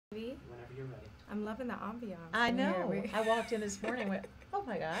I'm loving the ambiance. I in here. know. I walked in this morning and went, oh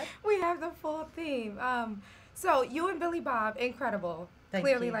my God. We have the full theme. So you and Billy Bob, incredible. Thank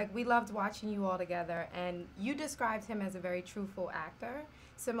Clearly, you. like, we loved watching you all together, and you described him as a very truthful actor,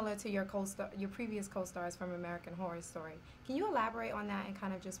 similar to your previous co-stars from American Horror Story. Can you elaborate on that and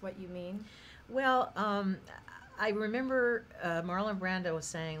kind of just what you mean? Well, I remember Marlon Brando was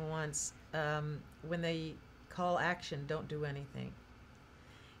saying once, when they call action, don't do anything.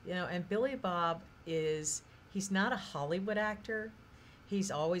 You know, and Billy Bob he's not a Hollywood actor.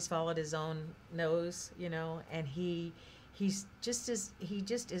 He's always followed his own nose, you know, and he just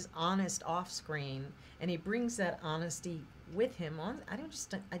is honest off screen, and he brings that honesty with him on.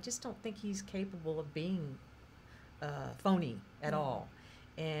 I just don't think he's capable of being phony at all.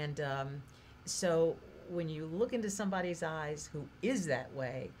 And so when you look into somebody's eyes who is that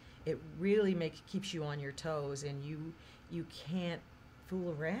way, it really keeps you on your toes, and you can't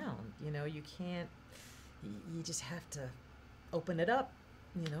fool around. You know, you can't. You just have to open it up.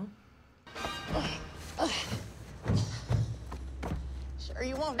 You know. Sure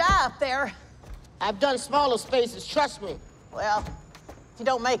you won't die up there. I've done smaller spaces, trust me. Well, if you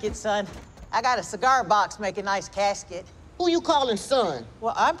don't make it, son, I got a cigar box make a nice casket. Who you calling son?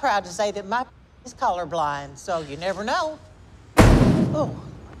 Well, I'm proud to say that my is colorblind, so you never know. Oh.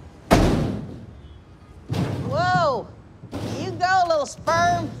 Whoa. You go, little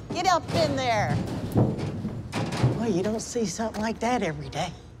sperm. Get up in there. Well, you don't see something like that every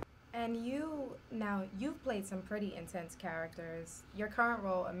day. And you've played some pretty intense characters. Your current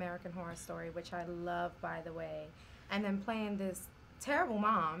role, American Horror Story, which I love, by the way, and then playing this terrible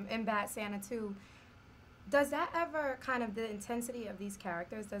mom in Bad Santa 2. Does that ever, kind of the intensity of these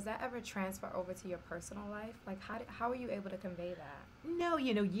characters, does that ever transfer over to your personal life? Like, how are you able to convey that? No,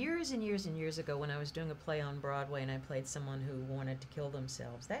 you know, years and years and years ago when I was doing a play on Broadway and I played someone who wanted to kill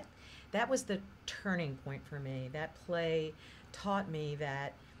themselves, that was the turning point for me. That play taught me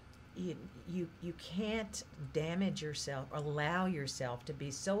that you can't damage yourself, allow yourself to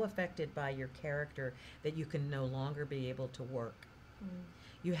be so affected by your character that you can no longer be able to work.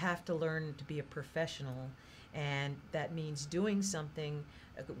 You have to learn to be a professional, and that means doing something,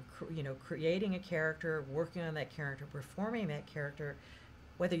 you know, creating a character, working on that character, performing that character,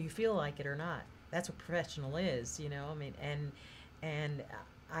 whether you feel like it or not. That's what professional is, you know. I mean, and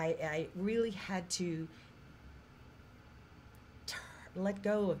I really had to let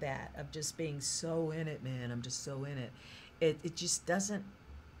go of that, of just being so in it, man. I'm just so in it. It just doesn't.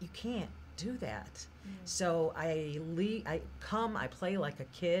 You can't do that. So I play like a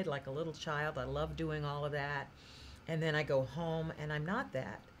kid, like a little child. I love doing all of that, and then I go home and I'm not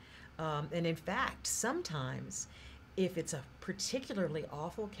that. And in fact, sometimes if it's a particularly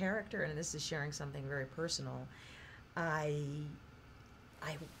awful character, and this is sharing something very personal, I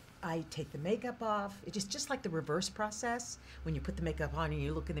take the makeup off. It's just like the reverse process. When you put the makeup on and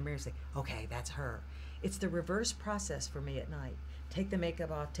you look in the mirror and say, okay, that's her. It's the reverse process for me at night. Take the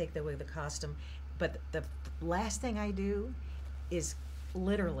makeup off, take away the costume. But the last thing I do is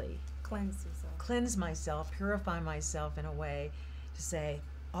literally cleanse myself, purify myself in a way to say,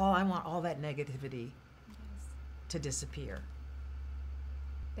 oh, I want all that negativity to disappear.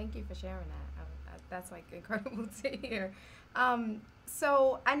 Thank you for sharing that. That's like incredible to hear.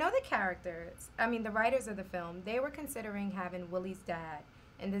 So I know the characters, the writers of the film, they were considering having Willie's dad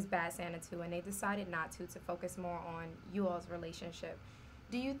in this Bad Santa 2, and they decided not to focus more on you all's relationship.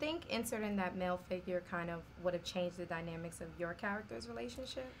 Do you think inserting that male figure kind of would have changed the dynamics of your character's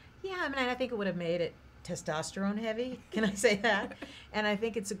relationship? Yeah, I mean, I think it would have made it testosterone heavy. Can I say that? And I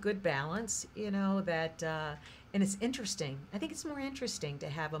think it's a good balance, you know, that, and it's interesting. I think it's more interesting to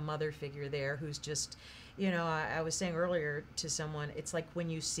have a mother figure there who's just, you know, I was saying earlier to someone, it's like when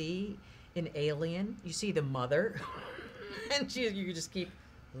you see an alien, you see the mother, and you just keep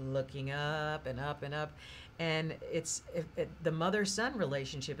looking up and up and up. And the mother-son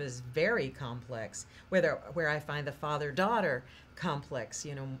relationship is very complex, where I find the father-daughter complex,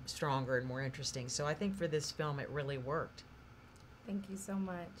 you know, stronger and more interesting. So I think for this film, it really worked. Thank you so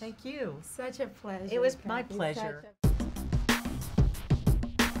much. Thank you. Such a pleasure. It was my pleasure.